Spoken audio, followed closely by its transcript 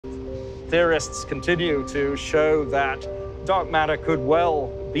theorists continue to show that dark matter could well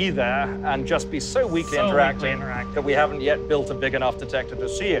be there and just be so weakly interacting that we haven't yet built a big enough detector to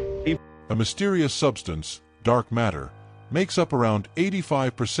see it. A mysterious substance, dark matter, makes up around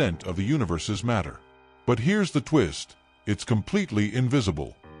 85% of the universe's matter. But here's the twist: it's completely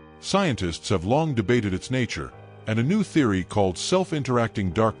invisible. Scientists have long debated its nature, and a new theory called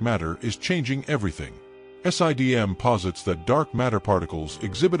self-interacting dark matter is changing everything. SIDM posits that dark matter particles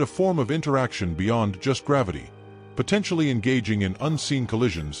exhibit a form of interaction beyond just gravity, potentially engaging in unseen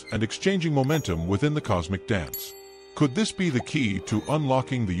collisions and exchanging momentum within the cosmic dance. Could this be the key to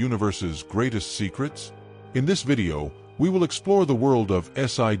unlocking the universe's greatest secrets? In this video, we will explore the world of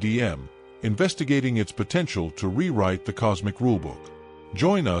SIDM, investigating its potential to rewrite the cosmic rulebook.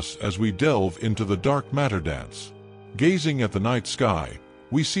 Join us as we delve into the dark matter dance. Gazing at the night sky,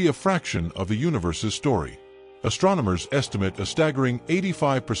 we see a fraction of the universe's story. Astronomers estimate a staggering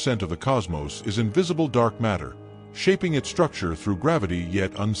 85% of the cosmos is invisible dark matter, shaping its structure through gravity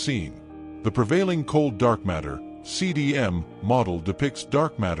yet unseen. The prevailing cold dark matter, SIDM, model depicts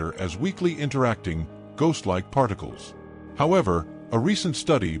dark matter as weakly interacting, ghost-like particles. However, a recent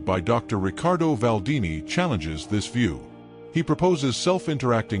study by Dr. Riccardo Valdini challenges this view. He proposes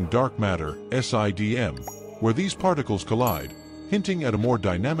self-interacting dark matter, SIDM, where these particles collide, hinting at a more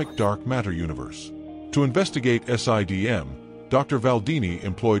dynamic dark matter universe. To investigate SIDM, Dr. Valdini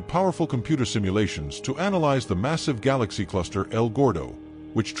employed powerful computer simulations to analyze the massive galaxy cluster El Gordo,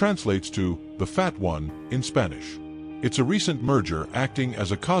 which translates to the Fat One in Spanish. It's a recent merger acting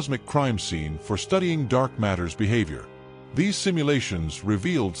as a cosmic crime scene for studying dark matter's behavior. These simulations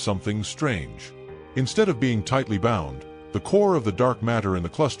revealed something strange. Instead of being tightly bound, the core of the dark matter in the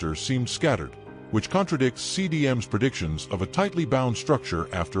cluster seemed scattered, which contradicts SIDM's predictions of a tightly bound structure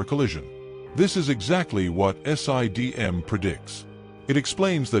after a collision. This is exactly what SIDM predicts. It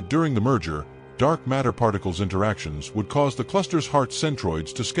explains that during the merger, dark matter particles' interactions would cause the cluster's heart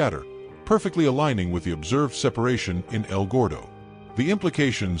centroids to scatter, perfectly aligning with the observed separation in El Gordo. The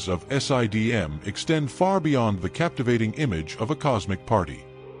implications of SIDM extend far beyond the captivating image of a cosmic party.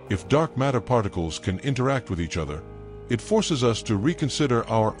 If dark matter particles can interact with each other, it forces us to reconsider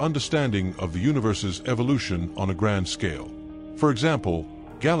our understanding of the universe's evolution on a grand scale. For example,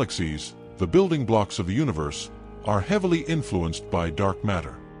 galaxies, the building blocks of the universe, are heavily influenced by dark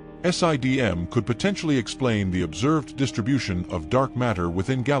matter. SIDM could potentially explain the observed distribution of dark matter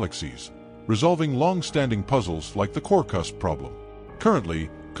within galaxies, resolving long-standing puzzles like the core cusp problem. Currently,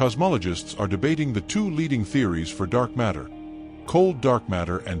 cosmologists are debating the two leading theories for dark matter: cold dark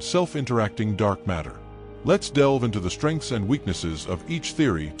matter and self-interacting dark matter. Let's delve into the strengths and weaknesses of each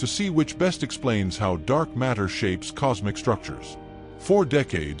theory to see which best explains how dark matter shapes cosmic structures. For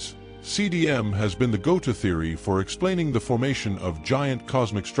decades, SIDM has been the go-to theory for explaining the formation of giant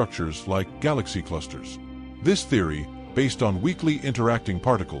cosmic structures like galaxy clusters. This theory, based on weakly interacting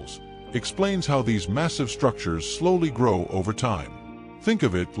particles, explains how these massive structures slowly grow over time. Think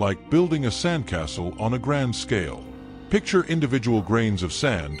of it like building a sandcastle on a grand scale. Picture individual grains of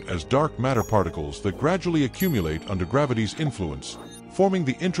sand as dark matter particles that gradually accumulate under gravity's influence, forming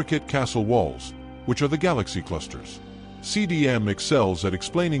the intricate castle walls, which are the galaxy clusters. SIDM excels at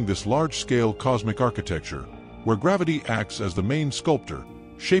explaining this large-scale cosmic architecture, where gravity acts as the main sculptor,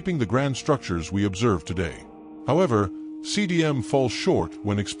 shaping the grand structures we observe today. However, SIDM falls short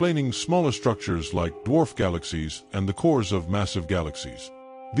when explaining smaller structures like dwarf galaxies and the cores of massive galaxies.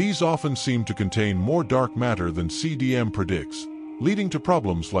 These often seem to contain more dark matter than SIDM predicts, leading to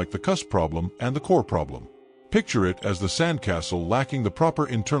problems like the cusp problem and the core problem. Picture it as the sandcastle lacking the proper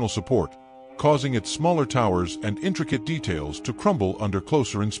internal support, causing its smaller towers and intricate details to crumble under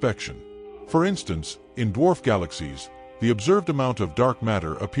closer inspection. For instance, in dwarf galaxies, the observed amount of dark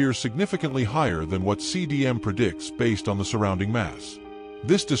matter appears significantly higher than what SIDM predicts based on the surrounding mass.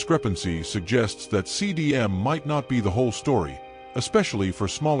 This discrepancy suggests that SIDM might not be the whole story, especially for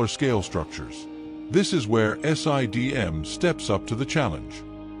smaller scale structures. This is where SIDM steps up to the challenge.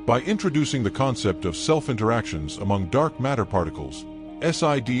 By introducing the concept of self-interactions among dark matter particles,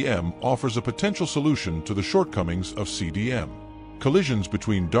 SIDM offers a potential solution to the shortcomings of SIDM. Collisions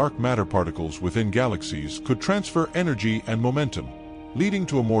between dark matter particles within galaxies could transfer energy and momentum, leading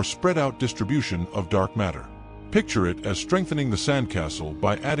to a more spread-out distribution of dark matter. Picture it as strengthening the sandcastle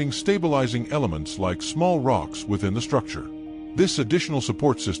by adding stabilizing elements like small rocks within the structure. This additional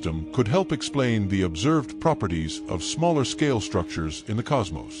support system could help explain the observed properties of smaller-scale structures in the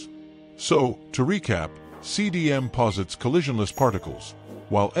cosmos. So, to recap, SIDM posits collisionless particles,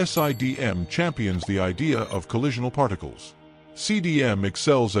 while SIDM champions the idea of collisional particles. SIDM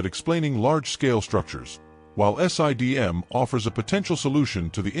excels at explaining large-scale structures, while SIDM offers a potential solution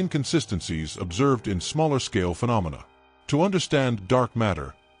to the inconsistencies observed in smaller-scale phenomena. To understand dark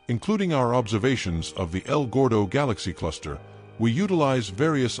matter, including our observations of the El Gordo galaxy cluster, we utilize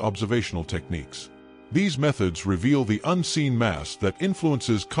various observational techniques. These methods reveal the unseen mass that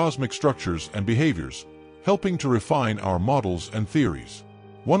influences cosmic structures and behaviors, helping to refine our models and theories.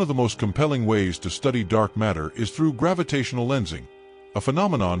 One of the most compelling ways to study dark matter is through gravitational lensing, a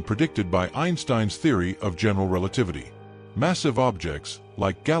phenomenon predicted by Einstein's theory of general relativity. Massive objects,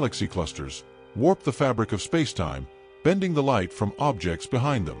 like galaxy clusters, warp the fabric of spacetime, bending the light from objects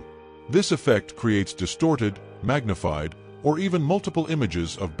behind them. This effect creates distorted, magnified, or even multiple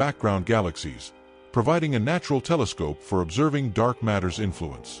images of background galaxies, providing a natural telescope for observing dark matter's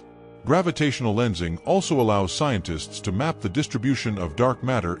influence. Gravitational lensing also allows scientists to map the distribution of dark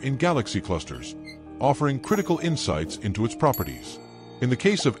matter in galaxy clusters, offering critical insights into its properties. In the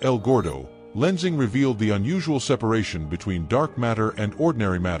case of El Gordo, lensing revealed the unusual separation between dark matter and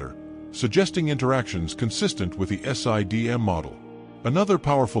ordinary matter, suggesting interactions consistent with the SIDM model. Another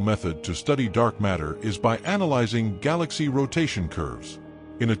powerful method to study dark matter is by analyzing galaxy rotation curves.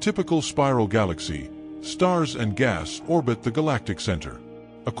 In a typical spiral galaxy, stars and gas orbit the galactic center.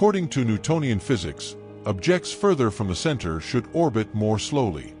 According to Newtonian physics, objects further from the center should orbit more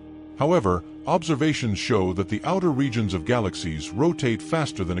slowly. However, observations show that the outer regions of galaxies rotate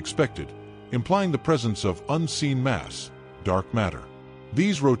faster than expected, implying the presence of unseen mass, dark matter.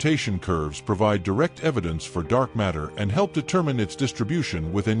 These rotation curves provide direct evidence for dark matter and help determine its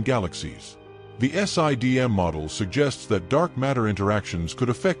distribution within galaxies. The SIDM model suggests that dark matter interactions could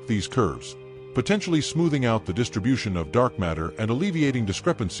affect these curves, potentially smoothing out the distribution of dark matter and alleviating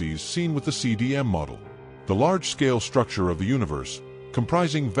discrepancies seen with the CDM model. The large-scale structure of the universe,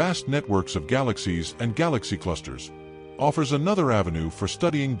 comprising vast networks of galaxies and galaxy clusters, offers another avenue for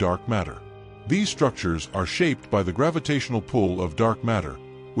studying dark matter. These structures are shaped by the gravitational pull of dark matter,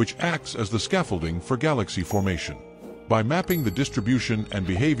 which acts as the scaffolding for galaxy formation. By mapping the distribution and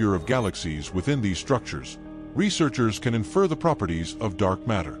behavior of galaxies within these structures, researchers can infer the properties of dark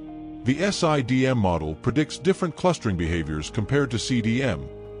matter. The SIDM model predicts different clustering behaviors compared to CDM,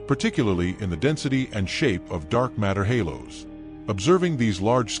 particularly in the density and shape of dark matter halos. Observing these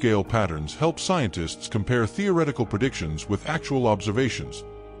large-scale patterns helps scientists compare theoretical predictions with actual observations,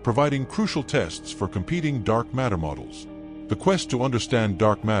 providing crucial tests for competing dark matter models. The quest to understand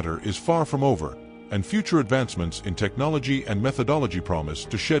dark matter is far from over, and future advancements in technology and methodology promise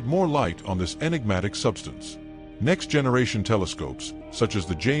to shed more light on this enigmatic substance. Next-generation telescopes, such as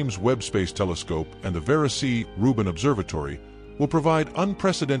the James Webb Space Telescope and the Vera C. Rubin Observatory, will provide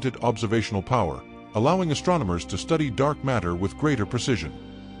unprecedented observational power, allowing astronomers to study dark matter with greater precision.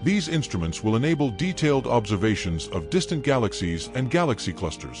 These instruments will enable detailed observations of distant galaxies and galaxy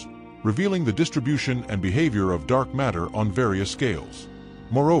clusters, revealing the distribution and behavior of dark matter on various scales.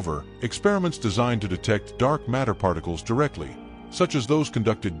 Moreover, experiments designed to detect dark matter particles directly, such as those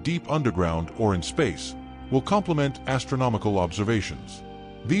conducted deep underground or in space, will complement astronomical observations.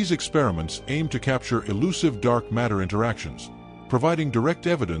 These experiments aim to capture elusive dark matter interactions, providing direct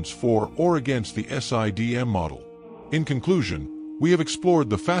evidence for or against the SIDM model. In conclusion, we have explored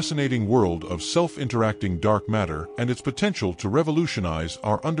the fascinating world of self-interacting dark matter and its potential to revolutionize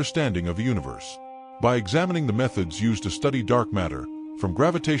our understanding of the universe. By examining the methods used to study dark matter, from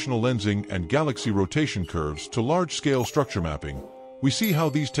gravitational lensing and galaxy rotation curves to large-scale structure mapping, we see how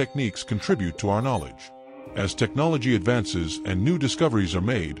these techniques contribute to our knowledge. As technology advances and new discoveries are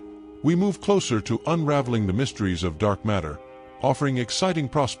made, we move closer to unraveling the mysteries of dark matter, offering exciting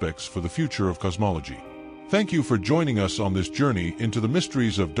prospects for the future of cosmology. Thank you for joining us on this journey into the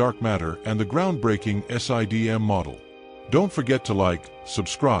mysteries of dark matter and the groundbreaking SIDM model. Don't forget to like,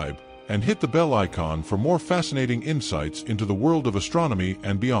 subscribe, and hit the bell icon for more fascinating insights into the world of astronomy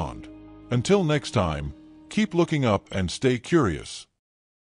and beyond. Until next time, keep looking up and stay curious.